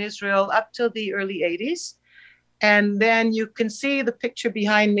bloods in Israel up till the early 80s. And then you can see the picture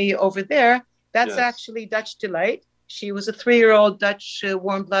behind me over there. That's actually Dutch Delight. She was a 3-year-old Dutch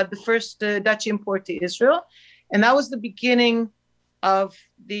warm blood, the first Dutch import to Israel. And that was the beginning of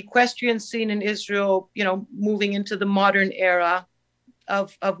the equestrian scene in Israel, moving into the modern era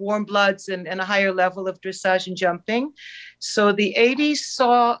of warm bloods and a higher level of dressage and jumping. So the 80s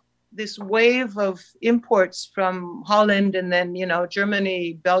saw this wave of imports from Holland and then,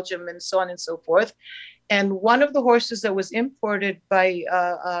 Germany, Belgium, and so on and so forth. And one of the horses that was imported by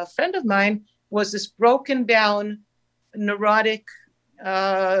a friend of mine was this broken down, neurotic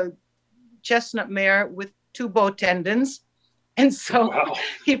chestnut mare with 2 bow tendons. And so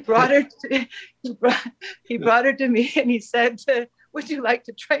he brought her to, he brought her to me and he said, would you like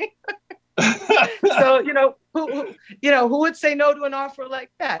to train? So, who would say no to an offer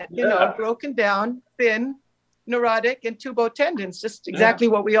like that? Broken down, thin, neurotic, and 2 bow tendons, just exactly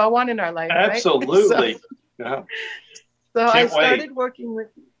what we all want in our life. Absolutely. Right? So I started working with,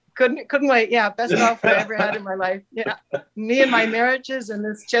 couldn't wait. Yeah. Best offer I ever had in my life. Yeah. Me and my marriages and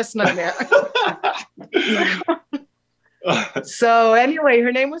this chestnut mare. So anyway,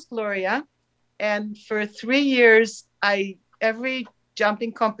 her name was Gloria. And for 3 years, every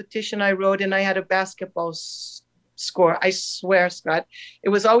jumping competition I rode in, I had a basketball score. I swear, Scott, it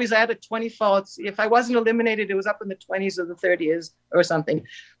was always, I had a 20 faults. If I wasn't eliminated, it was up in the 20s or the 30s or something.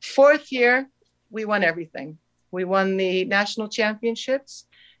 4th year, we won everything. We won the national championships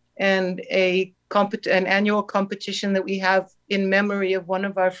and an annual competition that we have in memory of one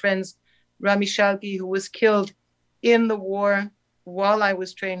of our friends, Rami Shalgi, who was killed in the war while I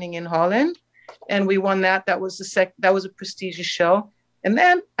was training in Holland. And we won that. That was a prestigious show. And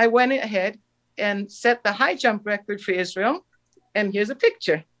then I went ahead and set the high jump record for Israel. And here's a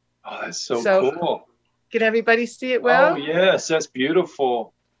picture. Oh, that's so cool. Can everybody see it well? Oh, yes. That's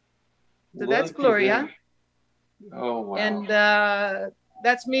beautiful. So that's Gloria. Oh, wow. And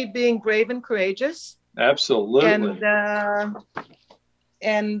that's me being brave and courageous. Absolutely.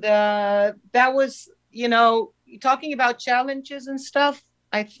 And that was, talking about challenges and stuff.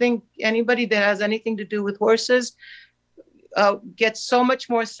 I think anybody that has anything to do with horses gets so much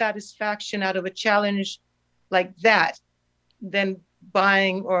more satisfaction out of a challenge like that than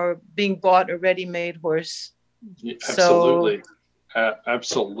buying or being bought a ready-made horse. Yeah, absolutely.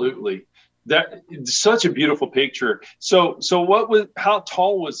 Absolutely. That such a beautiful picture. So how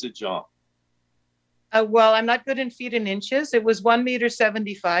tall was the jump? Well, I'm not good in feet and inches. It was 1.75 meters.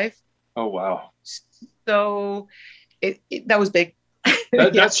 Oh, wow. So that was big.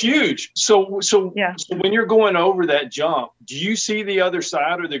 That's huge. So when you're going over that jump, do you see the other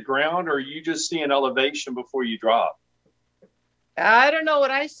side or the ground, or you just see an elevation before you drop? I don't know what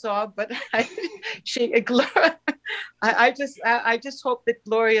I saw, but I just hope that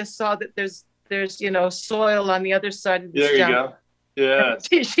Gloria saw that there's soil on the other side of this jump. There you go.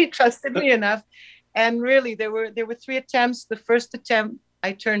 Yeah. She trusted me enough. And really, there were 3 attempts. The first attempt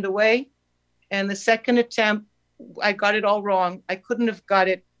I turned away, and the second attempt I got it all wrong. I couldn't have got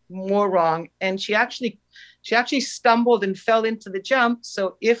it more wrong. And she actually stumbled and fell into the jump.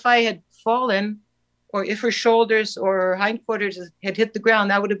 So if I had fallen, or if her shoulders or her hindquarters had hit the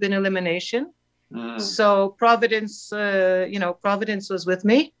ground, that would have been elimination. So Providence, Providence was with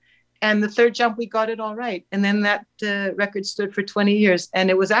me. And the third jump, we got it all right. And then that record stood for 20 years. And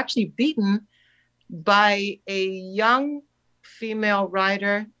it was actually beaten by a young female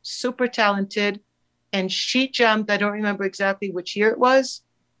rider, super talented. And she jumped, I don't remember exactly which year it was,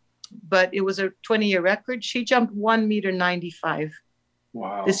 but it was a 20-year record. She jumped 1.95 meters.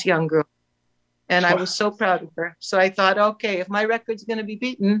 Wow. This young girl. And I was so proud of her. So I thought, okay, if my record's going to be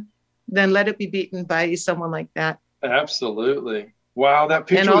beaten, then let it be beaten by someone like that. Absolutely. Wow, that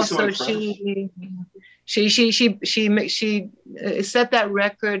picture and was also so impressive. she set that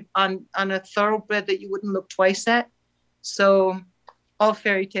record on a thoroughbred that you wouldn't look twice at. So all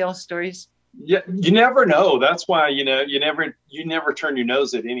fairy tale stories. Yeah, you never know. That's why, you never turn your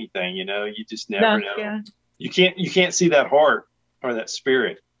nose at anything, you just never know. Yeah. You can't see that heart or that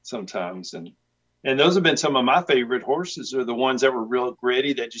spirit sometimes. And those have been some of my favorite horses, are the ones that were real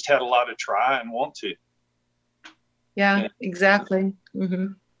gritty, that just had a lot of try and want to. Yeah, exactly.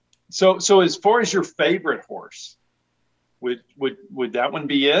 Mm-hmm. So as far as your favorite horse, would that one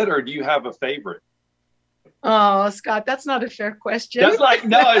be it, or do you have a favorite? Oh, Scott, that's not a fair question. That's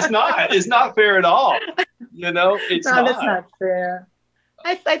no, it's not. It's not fair at all. It's no, not. That's not fair.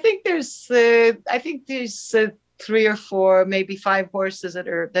 I think there's 3 or 4, maybe 5 horses that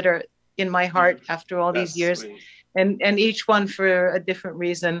are in my heart after all these years, sweet. and each one for a different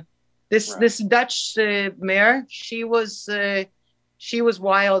reason. This Dutch mare, she was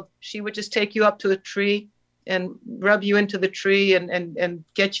wild. She would just take you up to a tree and rub you into the tree and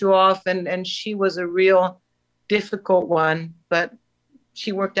get you off, and she was a real difficult one, but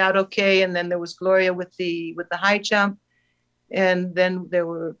she worked out okay. And then there was Gloria with the high jump, and then there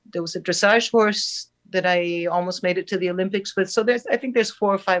was a dressage horse that I almost made it to the Olympics with. So I think there's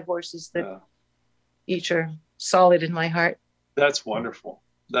 4 or 5 horses that each are solid in my heart. That's wonderful.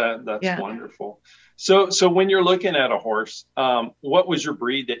 That's wonderful. So when you're looking at a horse, what was your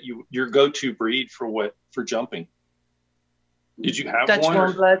breed your go-to breed for jumping? Did you have Dutch one?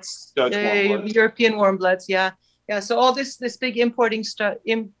 warm bloods, Dutch warm bloods. European warm bloods. Yeah. So all this big importing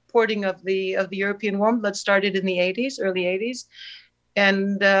of the European warm bloods started in the early 80s.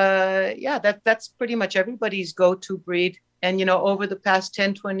 And that's pretty much everybody's go-to breed. And, over the past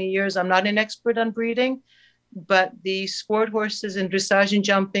 10, 20 years, I'm not an expert on breeding, but the sport horses and dressage and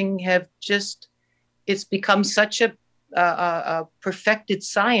jumping it's become such a perfected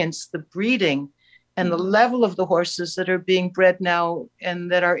science, the breeding and the level of the horses that are being bred now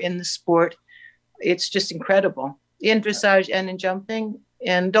and that are in the sport. It's just incredible in dressage and in jumping.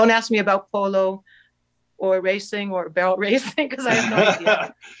 And don't ask me about polo or racing or barrel racing, because I have no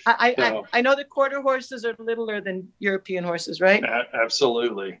idea. I know the quarter horses are littler than European horses, right?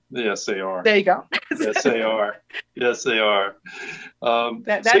 Absolutely. Yes, they are. There you go. Yes, they are. Yes, they are. So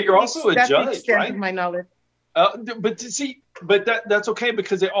that's you're also a judge, right? Of my knowledge. But that's okay,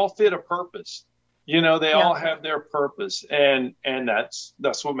 because they all fit a purpose. They all have their purpose, and that's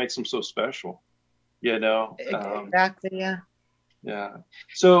what makes them so special. Exactly. Yeah. Yeah.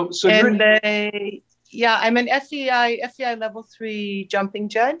 So I'm an FEI level 3 jumping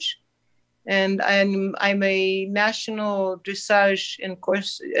judge, and I'm a national dressage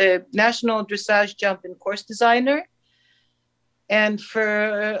jump and course designer. And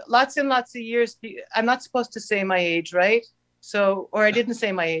for lots and lots of years, I'm not supposed to say my age, right? Or I didn't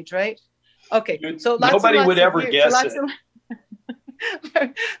say my age, right? Okay. So nobody would ever guess it.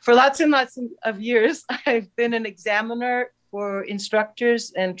 For lots and lots of years, I've been an examiner for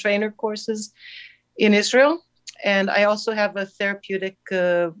instructors and trainer courses in Israel. And I also have a therapeutic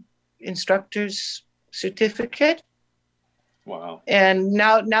instructor's certificate. Wow. And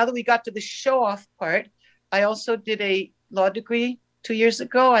now that we got to the show-off part, I also did a law degree 2 years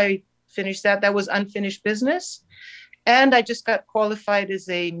ago. I finished that. That was unfinished business. And I just got qualified as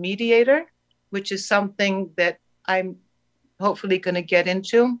a mediator, which is something that I'm hopefully going to get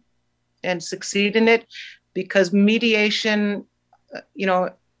into and succeed in it, because mediation,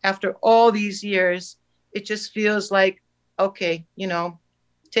 after all these years, it just feels like, okay,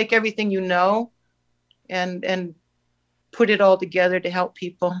 take everything and put it all together to help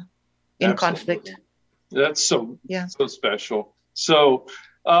people in conflict. That's so special. So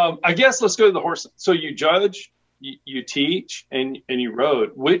I guess let's go to the horse. So you judge, you teach, and you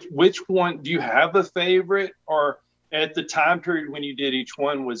rode. Which one, do you have a favorite, or at the time period when you did each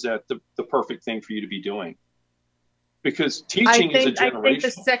one, was that the perfect thing for you to be doing? Because teaching is a generation. I think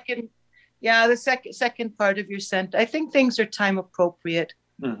the second part of your sentence, I think things are time appropriate.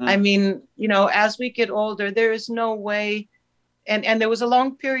 Mm-hmm. I mean, as we get older, there is no way. And there was a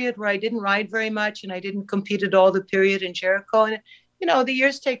long period where I didn't ride very much, and I didn't compete at all, the period in Jericho. And the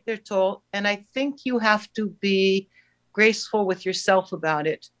years take their toll, and I think you have to be graceful with yourself about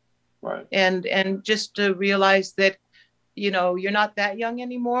it. Right. And just to realize that, you're not that young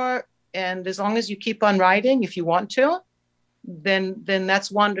anymore. And as long as you keep on riding, if you want to, then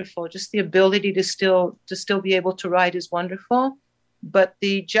that's wonderful. Just the ability to still be able to ride is wonderful. But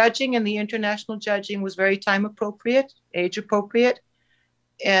the judging and the international judging was very time appropriate, age appropriate.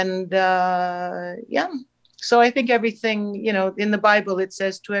 And yeah, so I think everything, in the Bible, it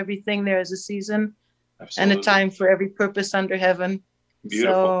says to everything there is a season. Absolutely. And a time for every purpose under heaven.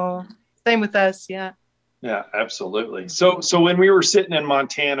 Beautiful. So same with us. Yeah. Yeah, absolutely. So when we were sitting in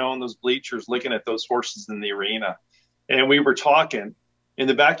Montana on those bleachers, looking at those horses in the arena, and we were talking, in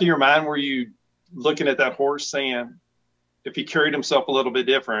the back of your mind, were you looking at that horse saying, if he carried himself a little bit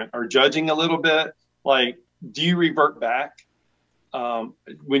different, or judging a little bit, like, do you revert back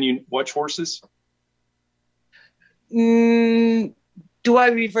when you watch horses? Do I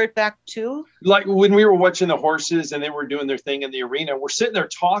revert back to? Like when we were watching the horses and they were doing their thing in the arena, we're sitting there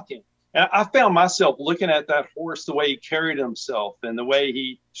talking. And I found myself looking at that horse, the way he carried himself and the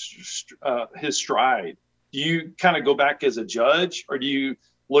way his stride. Do you kind of go back as a judge, or do you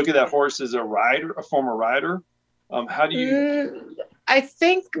look at that horse as a rider, a former rider? How do you? I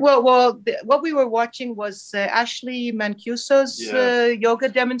think, what we were watching was Ashley Mancuso's yoga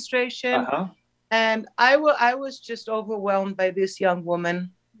demonstration. Uh-huh. And I was just overwhelmed by this young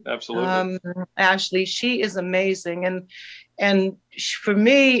woman. Absolutely. Ashley, she is amazing. And for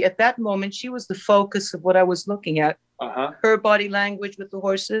me, at that moment, she was the focus of what I was looking at. Uh-huh. Her body language with the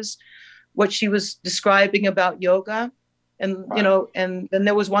horses, what she was describing about yoga. And, Right. And then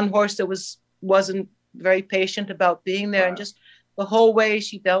there was one horse that wasn't very patient about being there. Right. And just the whole way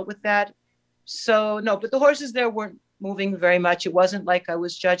she dealt with that. So, no, but the horses there weren't moving very much. It wasn't like I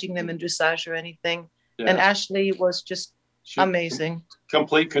was judging them in dressage or anything. Yeah. And Ashley was just amazing.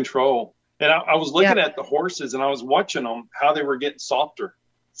 Complete control. And I was looking at the horses and I was watching them, how they were getting softer,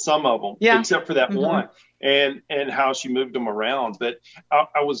 some of them, except for that one, and how she moved them around. But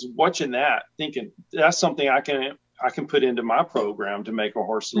I was watching that thinking that's something I can put into my program to make a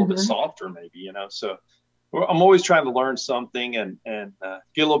horse a little bit softer, maybe, So I'm always trying to learn something and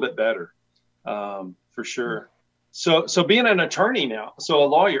get a little bit better, for sure. So being an attorney now, so a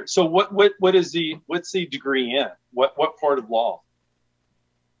lawyer. So what's the degree in? What part of law?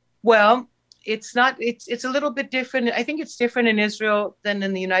 Well, it's a little bit different. I think it's different in Israel than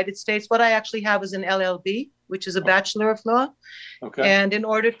in the United States. What I actually have is an LLB, which is a Bachelor of Law. Okay. And in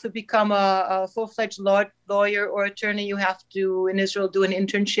order to become a full-fledged lawyer or attorney, you have to, in Israel, do an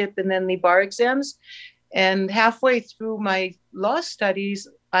internship and then the bar exams. And halfway through my law studies,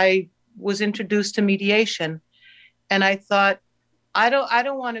 I was introduced to mediation. And I thought, I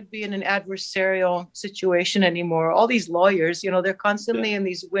don't want to be in an adversarial situation anymore. All these lawyers, they're constantly in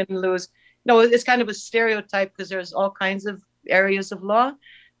these win-lose. It's kind of a stereotype because there's all kinds of areas of law.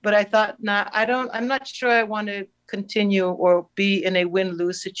 But I thought, I'm not sure I want to continue or be in a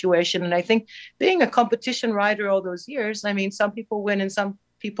win-lose situation. And I think being a competition rider all those years, some people win and some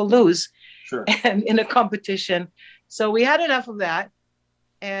people lose. Sure. And in a competition. So we had enough of that.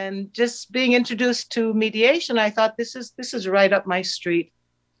 And just being introduced to mediation, I thought this is right up my street.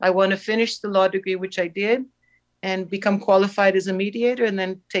 I want to finish the law degree, which I did, and become qualified as a mediator and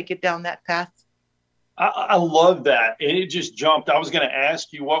then take it down that path. I love that. And it just jumped. I was going to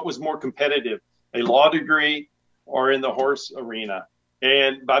ask you, what was more competitive, a law degree or in the horse arena?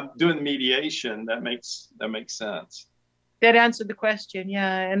 And by doing mediation, that makes sense. That answered the question.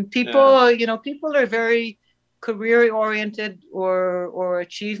 Yeah. And people, people are very career oriented or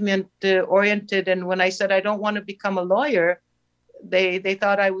achievement oriented. And when I said I don't want to become a lawyer, they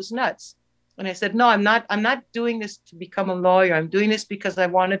thought I was nuts. And I said, no, I'm not doing this to become a lawyer. I'm doing this because I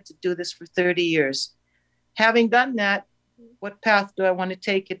wanted to do this for 30 years. Having done that, what path do I want to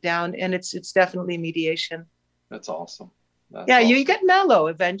take it down? And it's definitely mediation. That's awesome. Awesome. You get mellow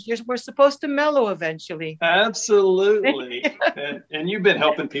eventually. We're supposed to mellow eventually. Absolutely. and you've been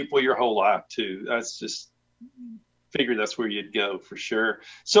helping people your whole life too. That's just, figured that's where you'd go for sure.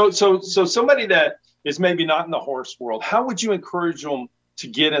 So somebody that is maybe not in the horse world, how would you encourage them to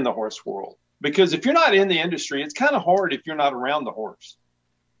get in the horse world? Because if you're not in the industry, it's kind of hard if you're not around the horse.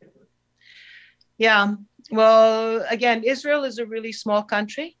 Yeah. Well, again, Israel is a really small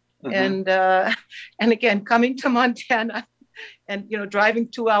country. And again, coming to Montana and, driving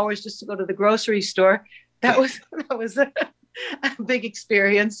 2 hours just to go to the grocery store, that was a big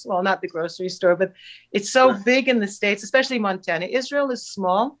experience. Well, not the grocery store, but it's so big in the States, especially Montana. Israel is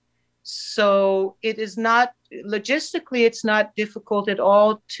small. So it is not, logistically, it's not difficult at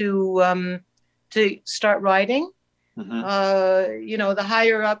all to start riding. The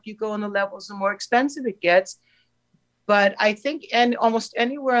higher up you go in the levels, the more expensive it gets. But I think, and almost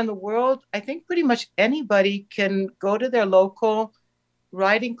anywhere in the world, I think pretty much anybody can go to their local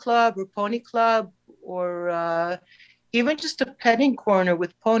riding club or pony club, or even just a petting corner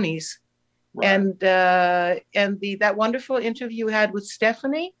with ponies. Right. And that wonderful interview you had with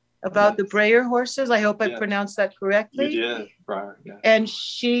Stephanie about the Breyer horses. I hope I pronounced that correctly. You did, Breyer. Yeah. And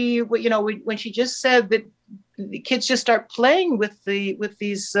she, when she just said that the kids just start playing with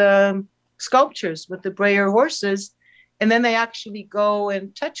these sculptures with the Breyer horses, and then they actually go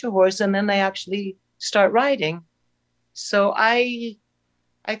and touch a horse, and then they actually start riding. So I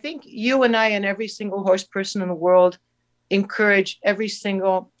think you and I and every single horse person in the world encourage every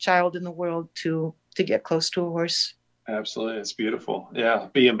single child in the world to get close to a horse. Absolutely. It's beautiful. Yeah.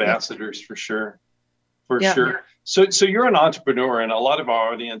 Be ambassadors for sure. For sure. So you're an entrepreneur, and a lot of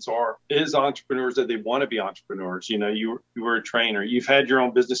our audience is entrepreneurs that they want to be entrepreneurs. You were a trainer. You've had your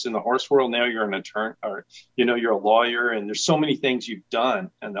own business in the horse world. Now you're an attorney, or, you're a lawyer, and there's so many things you've done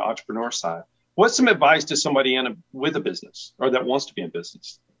on the entrepreneur side. What's some advice to somebody with a business or that wants to be in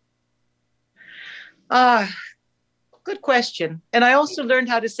business? Good question. And I also learned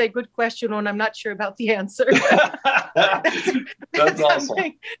how to say good question when I'm not sure about the answer. That's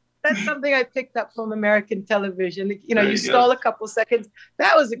awesome. That's something I picked up from American television. You stall a couple seconds.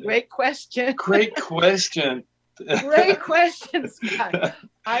 That was a great question. Great question. Great question, Scott.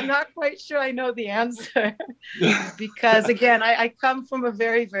 I'm not quite sure I know the answer because, again, I come from a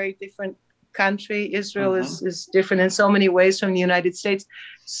very, very different country. Israel is different in so many ways from the United States.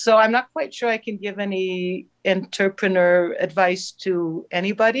 So I'm not quite sure I can give any entrepreneur advice to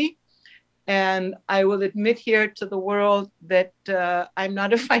anybody. And I will admit here to the world that I'm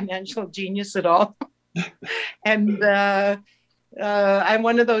not a financial genius at all. And I'm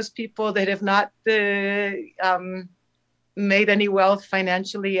one of those people that have not made any wealth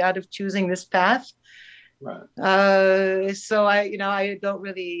financially out of choosing this path. Right. So I don't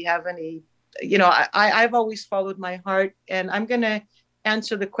really have any, I've always followed my heart, and I'm going to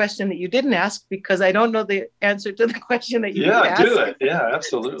answer the question that you didn't ask because I don't know the answer to the question that you didn't ask. Yeah, do it. Yeah,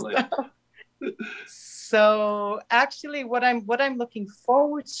 absolutely. So actually what I'm looking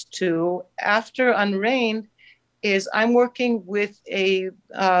forward to after Unreigned is I'm working with a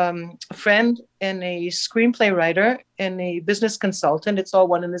friend and a screenplay writer and a business consultant. It's all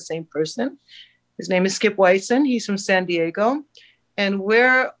one and the same person. His name is Skip Weissen. He's from San Diego. And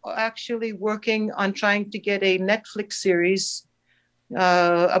we're actually working on trying to get a Netflix series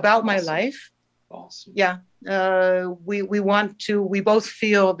about my life. Awesome. Yeah. We both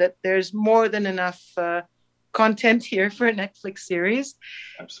feel that there's more than enough content here for a Netflix series.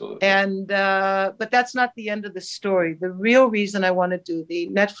 Absolutely. And but that's not the end of the story. The real reason I want to do the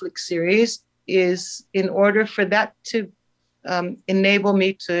Netflix series is in order for that to enable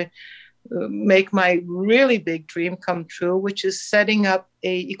me to make my really big dream come true, which is setting up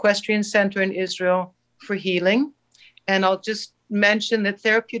a equestrian center in Israel for healing. And I'll just mention that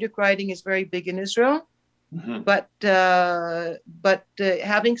therapeutic riding is very big in Israel. But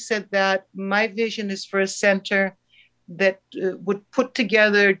having said that, my vision is for a center that would put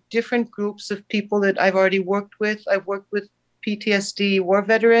together different groups of people that I've already worked with. I've worked with PTSD war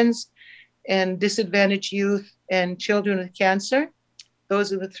veterans and disadvantaged youth and children with cancer.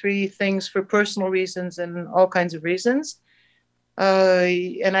 Those are the three things for personal reasons and all kinds of reasons.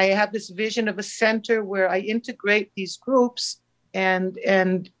 And I have this vision of a center where I integrate these groups and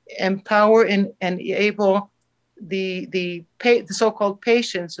empower and enable the so-called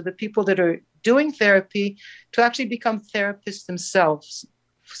patients, or the people that are doing therapy, to actually become therapists themselves.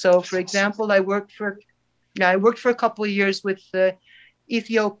 So, for example, I worked for a couple of years with the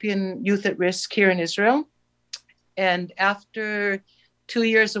Ethiopian youth at risk here in Israel, and after 2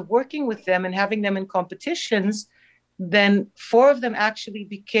 years of working with them and having them in competitions, then 4 of them actually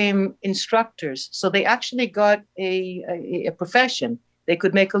became instructors. So they actually got a profession. They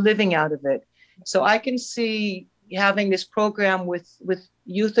could make a living out of it. So I can see having this program with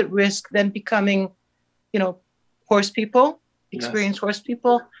youth at risk, then becoming, horse people, experienced horse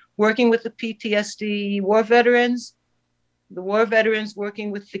people, working with the PTSD war veterans, the war veterans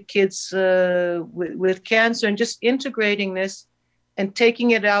working with the kids with cancer, and just integrating this and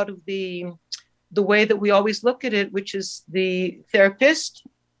taking it out of the way that we always look at it, which is the therapist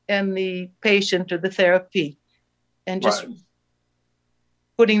and the patient, or the therapy, and just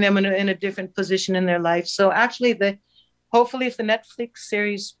putting them in a different position in their life. So actually, hopefully, if the Netflix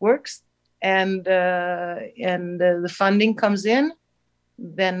series works and the funding comes in,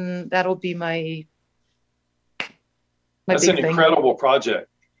 then that'll be my That's big an thing. incredible project.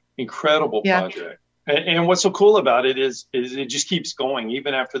 Incredible project. And what's so cool about it is it just keeps going.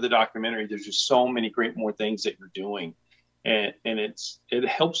 Even after the documentary, there's just so many great more things that you're doing. And it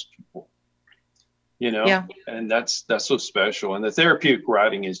helps people, Yeah. and that's so special. And the therapeutic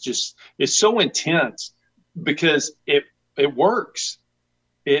riding is so intense because it works.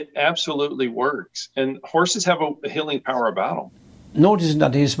 It absolutely works. And horses have a healing power about them. Noticing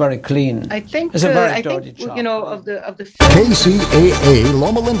that he's very clean. I think It's a very I dirty think job. of the KCAA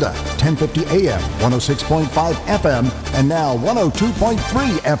Loma Linda, 1050 AM, 106.5 FM, and now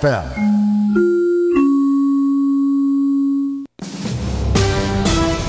 102.3 FM.